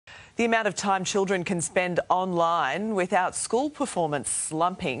The amount of time children can spend online without school performance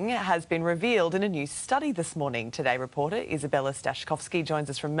slumping has been revealed in a new study this morning. Today reporter Isabella Stashkovsky joins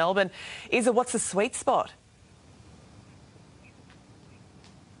us from Melbourne. Isa, what's the sweet spot?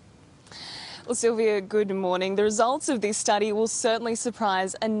 Well, Sylvia, good morning. The results of this study will certainly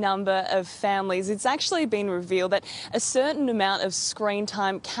surprise a number of families. It's actually been revealed that a certain amount of screen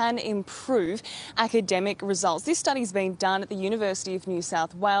time can improve academic results. This study's been done at the University of New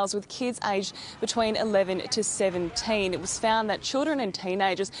South Wales with kids aged between 11 to 17. It was found that children and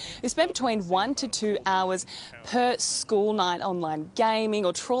teenagers who spent between 1 to 2 hours per school night online gaming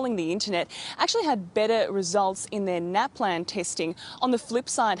or trawling the internet actually had better results in their NAPLAN testing. On the flip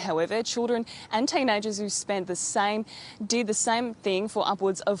side, however, children and teenagers who did the same thing for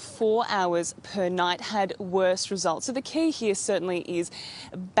upwards of 4 hours per night had worse results. So the key here certainly is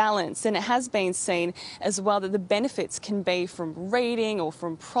balance, and it has been seen as well that the benefits can be from reading or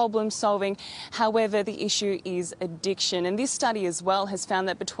from problem solving. However, the issue is addiction, and this study as well has found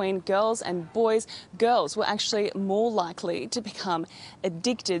that between girls and boys, girls were actually more likely to become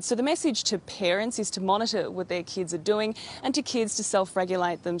addicted. So the message to parents is to monitor what their kids are doing and to kids to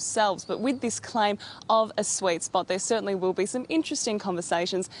self-regulate themselves. But with this claim of a sweet spot, there certainly will be some interesting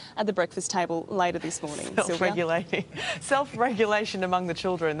conversations at the breakfast table later this morning. Self-regulation among the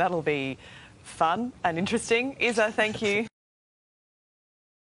children, that'll be fun and interesting. Isa, thank you.